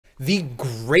The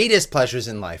greatest pleasures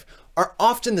in life are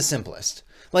often the simplest,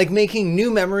 like making new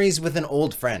memories with an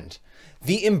old friend,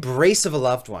 the embrace of a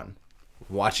loved one,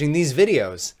 watching these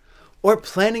videos, or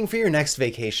planning for your next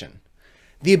vacation.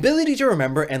 The ability to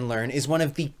remember and learn is one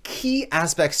of the key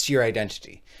aspects to your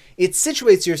identity. It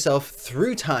situates yourself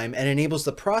through time and enables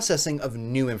the processing of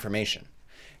new information.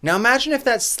 Now imagine if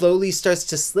that slowly starts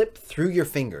to slip through your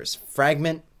fingers,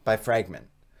 fragment by fragment.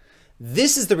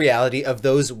 This is the reality of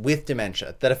those with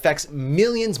dementia that affects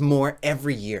millions more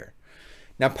every year.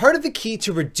 Now, part of the key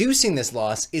to reducing this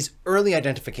loss is early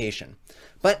identification.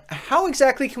 But how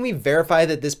exactly can we verify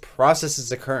that this process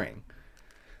is occurring?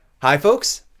 Hi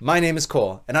folks, my name is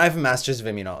Cole and I have a Master's of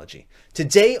Immunology.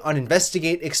 Today on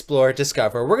Investigate, Explore,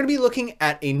 Discover, we're going to be looking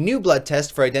at a new blood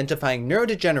test for identifying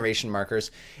neurodegeneration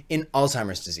markers in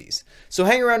Alzheimer's disease. So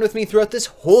hang around with me throughout this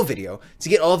whole video to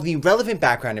get all of the relevant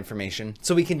background information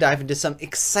so we can dive into some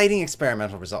exciting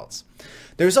experimental results.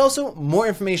 There's also more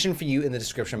information for you in the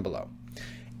description below.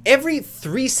 Every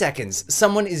 3 seconds,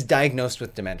 someone is diagnosed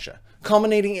with dementia,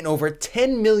 culminating in over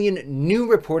 10 million new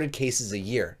reported cases a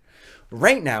year.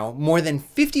 Right now, more than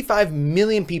 55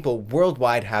 million people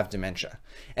worldwide have dementia,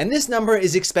 and this number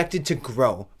is expected to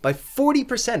grow by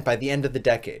 40% by the end of the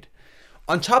decade.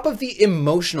 On top of the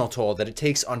emotional toll that it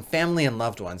takes on family and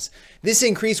loved ones, this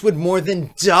increase would more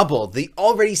than double the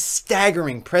already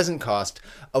staggering present cost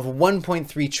of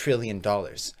 $1.3 trillion.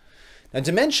 Now,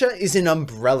 dementia is an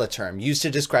umbrella term used to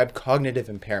describe cognitive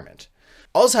impairment.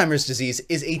 Alzheimer's disease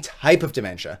is a type of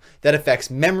dementia that affects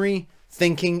memory,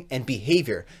 thinking, and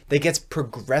behavior that gets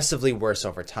progressively worse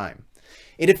over time.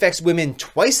 It affects women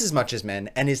twice as much as men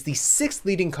and is the 6th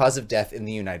leading cause of death in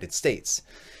the United States.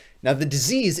 Now, the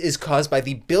disease is caused by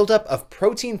the buildup of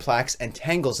protein plaques and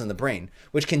tangles in the brain,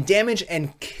 which can damage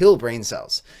and kill brain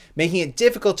cells, making it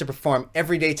difficult to perform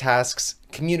everyday tasks,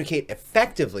 communicate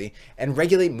effectively, and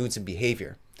regulate moods and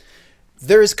behavior.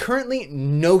 There is currently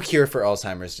no cure for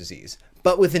Alzheimer's disease,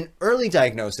 but with an early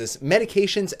diagnosis,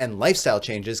 medications and lifestyle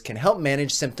changes can help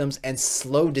manage symptoms and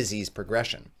slow disease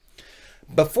progression.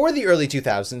 Before the early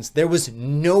 2000s, there was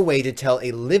no way to tell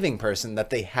a living person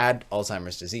that they had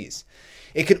Alzheimer's disease.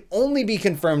 It could only be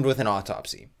confirmed with an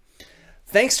autopsy.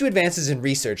 Thanks to advances in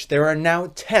research, there are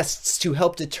now tests to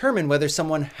help determine whether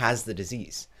someone has the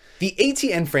disease. The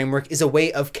ATN framework is a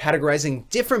way of categorizing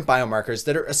different biomarkers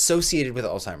that are associated with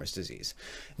Alzheimer's disease.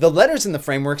 The letters in the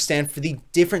framework stand for the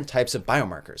different types of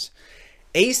biomarkers.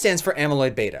 A stands for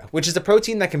amyloid beta, which is a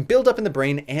protein that can build up in the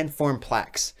brain and form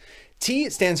plaques. T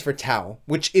stands for tau,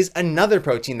 which is another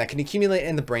protein that can accumulate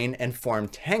in the brain and form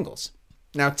tangles.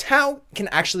 Now, tau can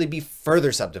actually be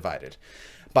further subdivided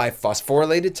by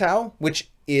phosphorylated tau, which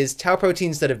is tau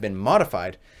proteins that have been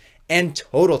modified, and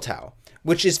total tau,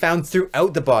 which is found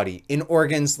throughout the body in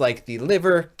organs like the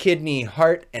liver, kidney,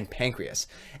 heart, and pancreas,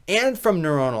 and from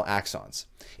neuronal axons.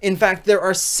 In fact, there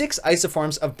are 6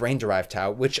 isoforms of brain-derived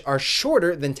tau, which are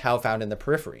shorter than tau found in the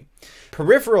periphery.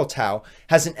 Peripheral tau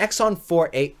has an exon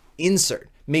 4A insert,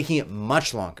 making it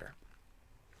much longer.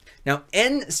 Now,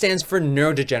 N stands for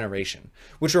neurodegeneration,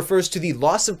 which refers to the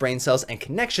loss of brain cells and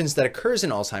connections that occurs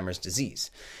in Alzheimer's disease.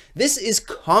 This is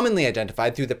commonly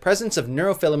identified through the presence of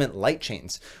neurofilament light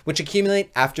chains, which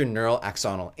accumulate after neural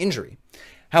axonal injury.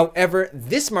 However,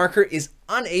 this marker is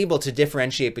unable to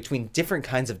differentiate between different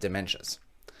kinds of dementias.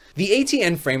 The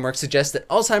ATN framework suggests that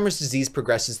Alzheimer's disease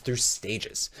progresses through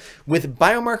stages, with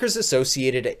biomarkers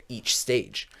associated at each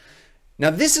stage. Now,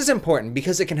 this is important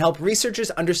because it can help researchers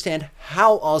understand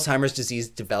how Alzheimer's disease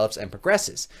develops and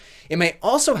progresses. It may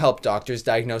also help doctors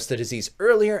diagnose the disease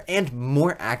earlier and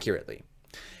more accurately.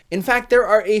 In fact, there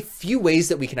are a few ways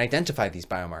that we can identify these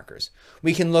biomarkers.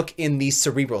 We can look in the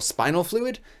cerebral spinal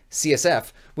fluid,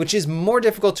 CSF, which is more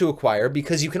difficult to acquire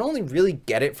because you can only really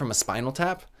get it from a spinal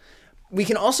tap. We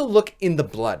can also look in the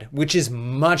blood, which is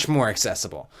much more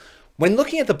accessible. When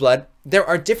looking at the blood, there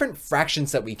are different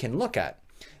fractions that we can look at.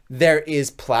 There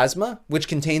is plasma, which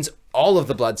contains all of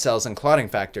the blood cells and clotting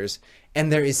factors, and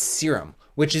there is serum,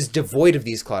 which is devoid of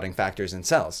these clotting factors and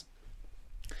cells.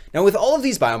 Now, with all of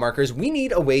these biomarkers, we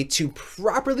need a way to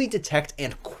properly detect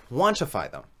and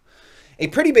quantify them. A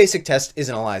pretty basic test is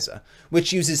an ELISA,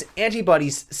 which uses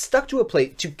antibodies stuck to a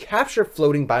plate to capture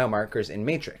floating biomarkers in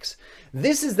matrix.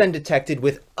 This is then detected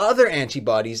with other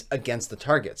antibodies against the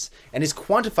targets, and is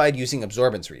quantified using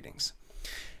absorbance readings.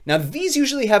 Now, these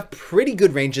usually have pretty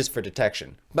good ranges for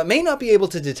detection, but may not be able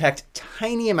to detect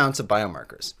tiny amounts of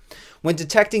biomarkers. When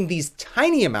detecting these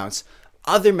tiny amounts,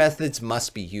 other methods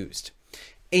must be used.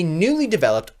 A newly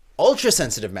developed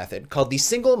ultra-sensitive method called the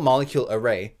single molecule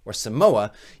array, or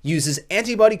SIMOA, uses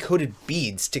antibody-coated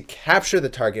beads to capture the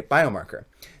target biomarker.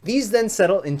 These then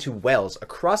settle into wells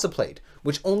across a plate,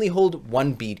 which only hold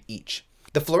one bead each.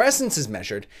 The fluorescence is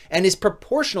measured and is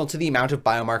proportional to the amount of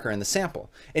biomarker in the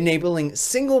sample, enabling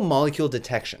single molecule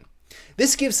detection.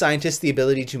 This gives scientists the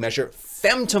ability to measure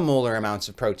femtomolar amounts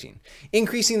of protein,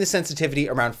 increasing the sensitivity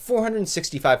around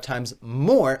 465 times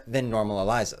more than normal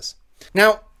ELISAs.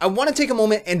 Now, I want to take a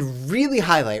moment and really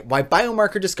highlight why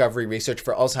biomarker discovery research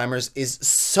for Alzheimer's is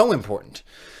so important.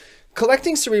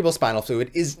 Collecting cerebral spinal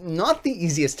fluid is not the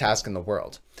easiest task in the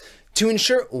world. To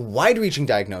ensure wide-reaching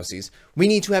diagnoses, we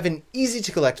need to have an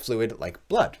easy-to-collect fluid like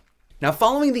blood. Now,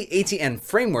 following the ATN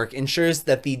framework ensures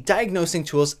that the diagnosing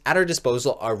tools at our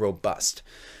disposal are robust.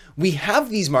 We have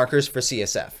these markers for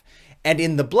CSF, and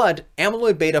in the blood,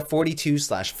 amyloid beta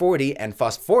 42/40 and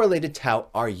phosphorylated tau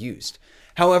are used.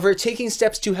 However, taking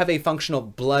steps to have a functional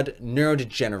blood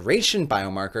neurodegeneration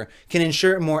biomarker can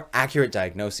ensure more accurate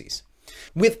diagnoses.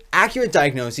 With accurate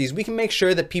diagnoses, we can make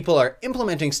sure that people are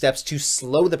implementing steps to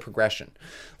slow the progression,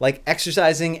 like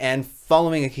exercising and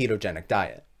following a ketogenic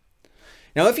diet.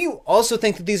 Now, if you also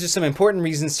think that these are some important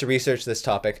reasons to research this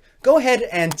topic, go ahead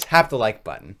and tap the like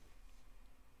button.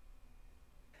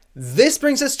 This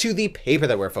brings us to the paper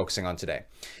that we're focusing on today.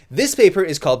 This paper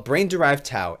is called Brain-derived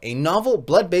tau, a novel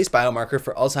blood-based biomarker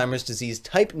for Alzheimer's disease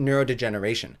type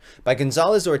neurodegeneration by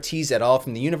Gonzalez-Ortiz et al.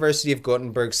 From the University of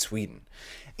Gothenburg, Sweden.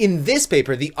 In this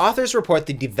paper, the authors report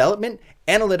the development,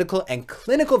 analytical, and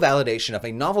clinical validation of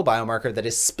a novel biomarker that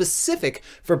is specific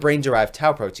for brain-derived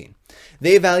tau protein.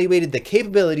 They evaluated the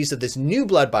capabilities of this new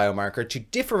blood biomarker to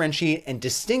differentiate and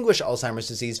distinguish Alzheimer's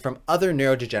disease from other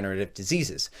neurodegenerative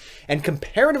diseases, and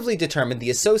comparatively determined the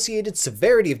associated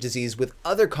severity of disease with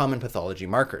other common pathology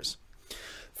markers.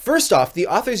 First off, the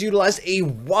authors utilized a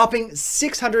whopping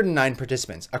 609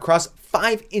 participants across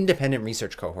 5 independent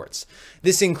research cohorts.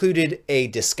 This included a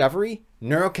discovery,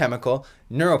 neurochemical,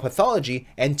 neuropathology,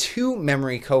 and 2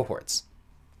 memory cohorts.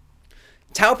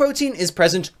 Tau protein is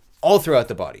present all throughout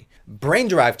the body.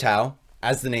 Brain-derived tau,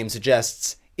 as the name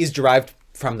suggests, is derived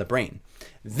from the brain.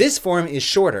 This form is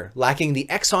shorter, lacking the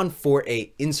exon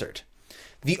 4A insert.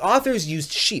 The authors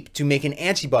used sheep to make an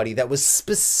antibody that was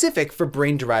specific for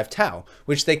brain-derived tau,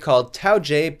 which they called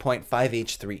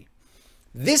tau-J.5H3.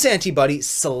 This antibody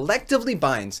selectively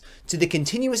binds to the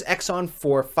continuous exon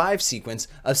 4-5 sequence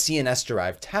of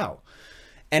CNS-derived tau,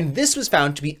 and this was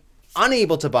found to be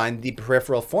unable to bind the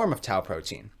peripheral form of tau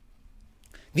protein.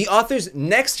 The authors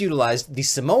next utilized the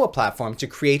Simoa platform to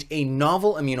create a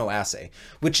novel immunoassay,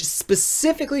 which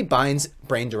specifically binds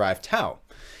brain-derived tau,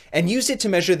 and used it to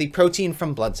measure the protein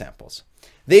from blood samples.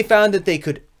 They found that they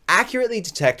could accurately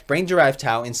detect brain-derived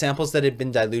tau in samples that had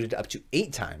been diluted up to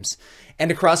 8 times, and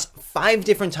across 5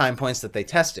 different time points that they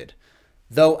tested.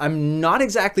 Though I'm not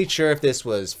exactly sure if this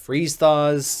was freeze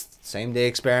thaws, same-day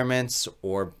experiments,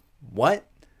 or what,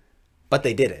 but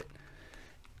they did it.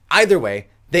 Either way,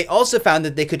 they also found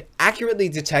that they could accurately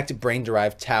detect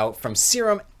brain-derived tau from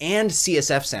serum and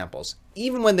CSF samples,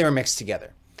 even when they were mixed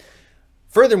together.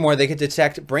 Furthermore, they could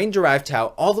detect brain-derived tau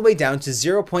all the way down to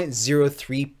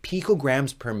 0.03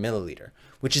 picograms per milliliter,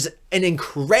 which is an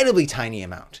incredibly tiny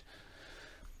amount.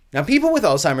 Now, people with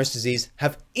Alzheimer's disease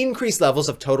have increased levels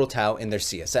of total tau in their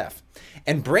CSF,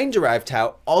 and brain-derived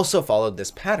tau also followed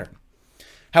this pattern.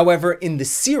 However, in the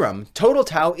serum, total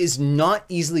tau is not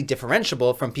easily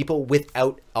differentiable from people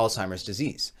without Alzheimer's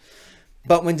disease.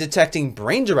 But when detecting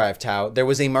brain-derived tau, there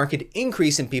was a marked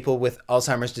increase in people with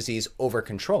Alzheimer's disease over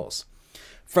controls.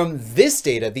 From this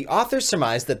data, the authors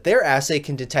surmised that their assay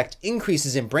can detect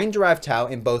increases in brain-derived tau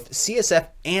in both CSF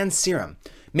and serum,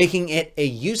 making it a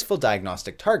useful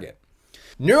diagnostic target.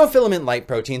 Neurofilament light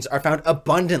proteins are found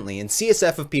abundantly in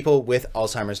CSF of people with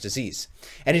Alzheimer's disease,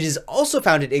 and it is also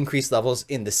found at increased levels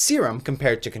in the serum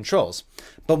compared to controls,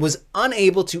 but was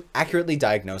unable to accurately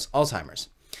diagnose Alzheimer's.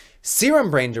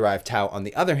 Serum brain-derived tau, on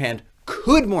the other hand,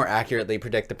 could more accurately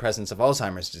predict the presence of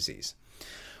Alzheimer's disease.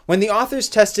 When the authors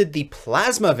tested the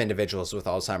plasma of individuals with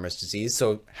Alzheimer's disease,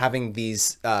 so having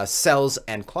these cells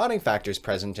and clotting factors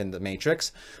present in the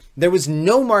matrix, there was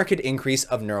no marked increase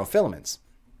of neurofilaments.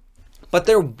 But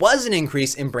there was an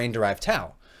increase in brain-derived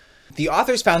tau. The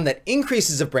authors found that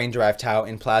increases of brain-derived tau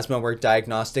in plasma were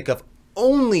diagnostic of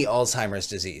only Alzheimer's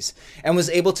disease, and was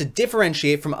able to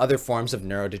differentiate from other forms of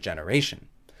neurodegeneration.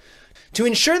 To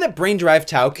ensure that brain-derived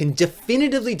tau can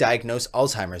definitively diagnose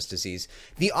Alzheimer's disease,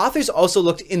 the authors also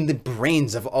looked in the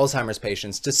brains of Alzheimer's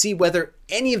patients to see whether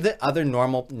any of the other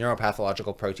normal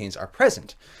neuropathological proteins are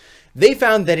present. They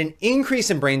found that an increase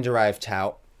in brain-derived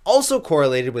tau also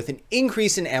correlated with an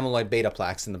increase in amyloid beta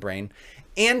plaques in the brain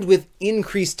and with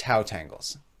increased tau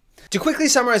tangles. To quickly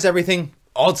summarize everything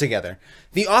all together,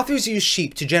 the authors used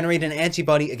sheep to generate an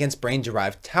antibody against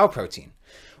brain-derived tau protein.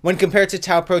 When compared to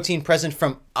tau protein present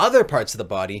from other parts of the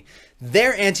body,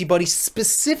 their antibody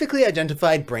specifically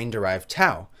identified brain-derived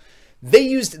tau. They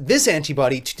used this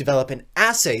antibody to develop an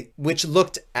assay which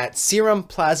looked at serum,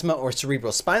 plasma, or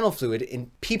cerebral spinal fluid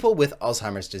in people with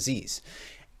Alzheimer's disease,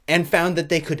 and found that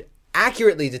they could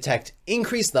accurately detect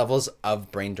increased levels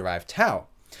of brain-derived tau.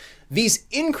 These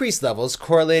increased levels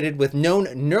correlated with known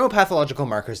neuropathological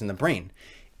markers in the brain,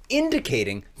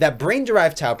 indicating that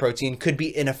brain-derived tau protein could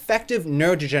be an effective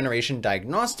neurodegeneration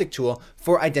diagnostic tool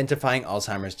for identifying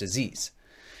Alzheimer's disease.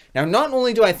 Now, not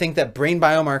only do I think that brain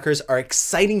biomarkers are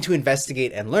exciting to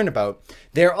investigate and learn about,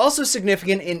 they are also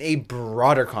significant in a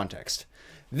broader context.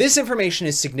 This information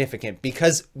is significant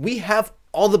because we have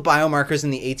all the biomarkers in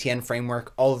the ATN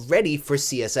framework already for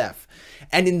CSF,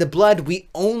 and in the blood we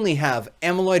only have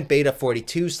amyloid beta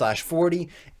 42/40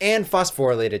 and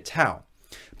phosphorylated tau.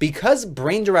 Because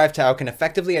brain-derived tau can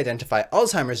effectively identify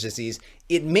Alzheimer's disease,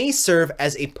 it may serve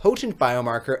as a potent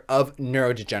biomarker of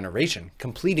neurodegeneration,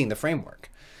 completing the framework.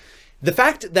 The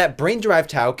fact that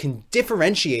brain-derived tau can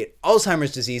differentiate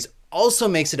Alzheimer's disease also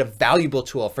makes it a valuable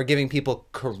tool for giving people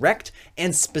correct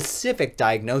and specific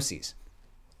diagnoses.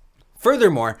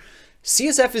 Furthermore,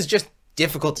 CSF is just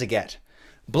difficult to get.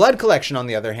 Blood collection, on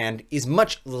the other hand, is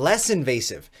much less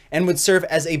invasive and would serve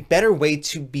as a better way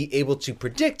to be able to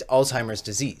predict Alzheimer's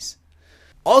disease.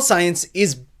 All science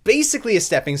is basically a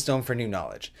stepping stone for new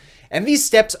knowledge, and these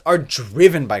steps are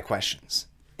driven by questions.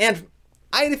 And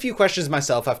I had a few questions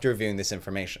myself after reviewing this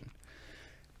information.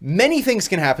 Many things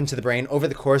can happen to the brain over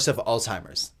the course of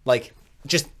Alzheimer's, like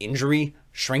just injury,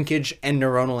 shrinkage, and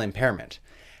neuronal impairment.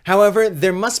 However,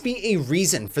 there must be a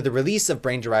reason for the release of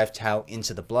brain-derived tau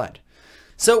into the blood.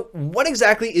 So what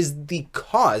exactly is the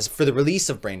cause for the release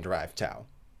of brain-derived tau?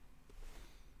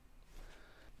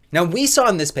 Now, we saw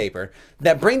in this paper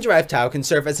that brain-derived tau can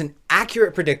serve as an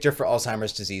accurate predictor for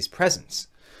Alzheimer's disease presence.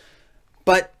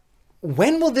 But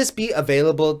when will this be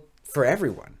available for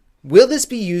everyone? Will this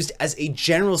be used as a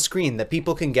general screen that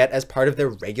people can get as part of their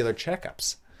regular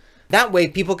checkups? That way,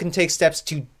 people can take steps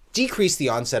to decrease the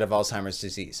onset of Alzheimer's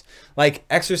disease, like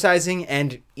exercising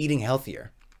and eating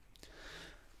healthier.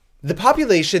 The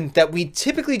population that we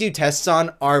typically do tests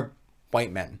on are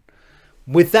white men.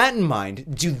 With that in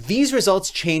mind, do these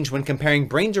results change when comparing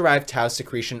brain-derived tau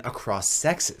secretion across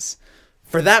sexes?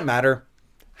 For that matter,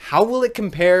 how will it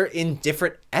compare in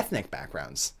different ethnic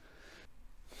backgrounds?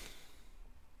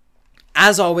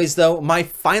 As always, though, my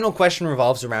final question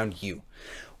revolves around you.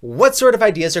 What sort of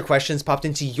ideas or questions popped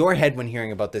into your head when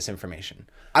hearing about this information?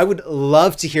 I would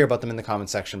love to hear about them in the comment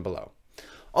section below.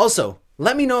 Also,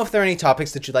 let me know if there are any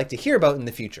topics that you'd like to hear about in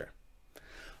the future.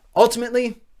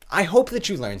 Ultimately, I hope that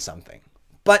you learned something,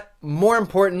 but more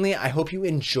importantly, I hope you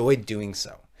enjoyed doing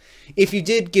so. If you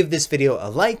did, give this video a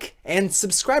like and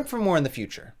subscribe for more in the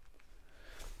future.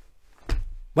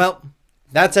 Well,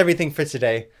 that's everything for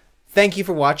today. Thank you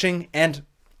for watching, and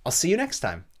I'll see you next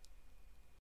time.